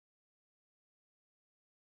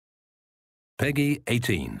Peggy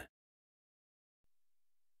 18.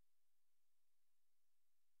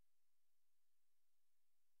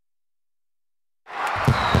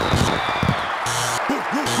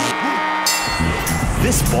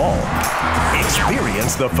 This fall,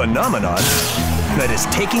 experience the phenomenon that is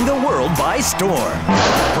taking the world by storm.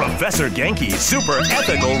 Professor Genki's Super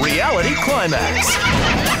Ethical Reality Climax,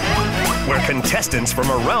 where contestants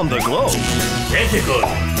from around the globe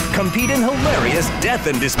compete in hilarious death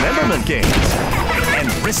and dismemberment games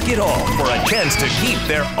and risk it all for a chance to keep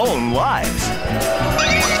their own lives.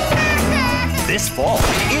 This fall,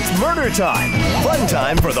 it's murder time. Fun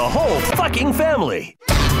time for the whole fucking family.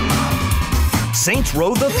 Saints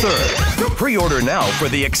Row the Third. Pre-order now for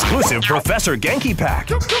the exclusive Professor Genki pack.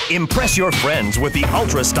 Impress your friends with the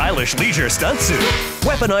ultra-stylish leisure stunt suit.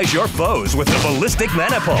 Weaponize your foes with the ballistic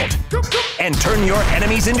manipult. And turn your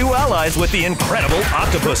enemies into allies with the incredible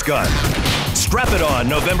octopus gun. Strap it on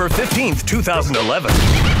November 15th,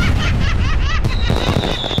 2011.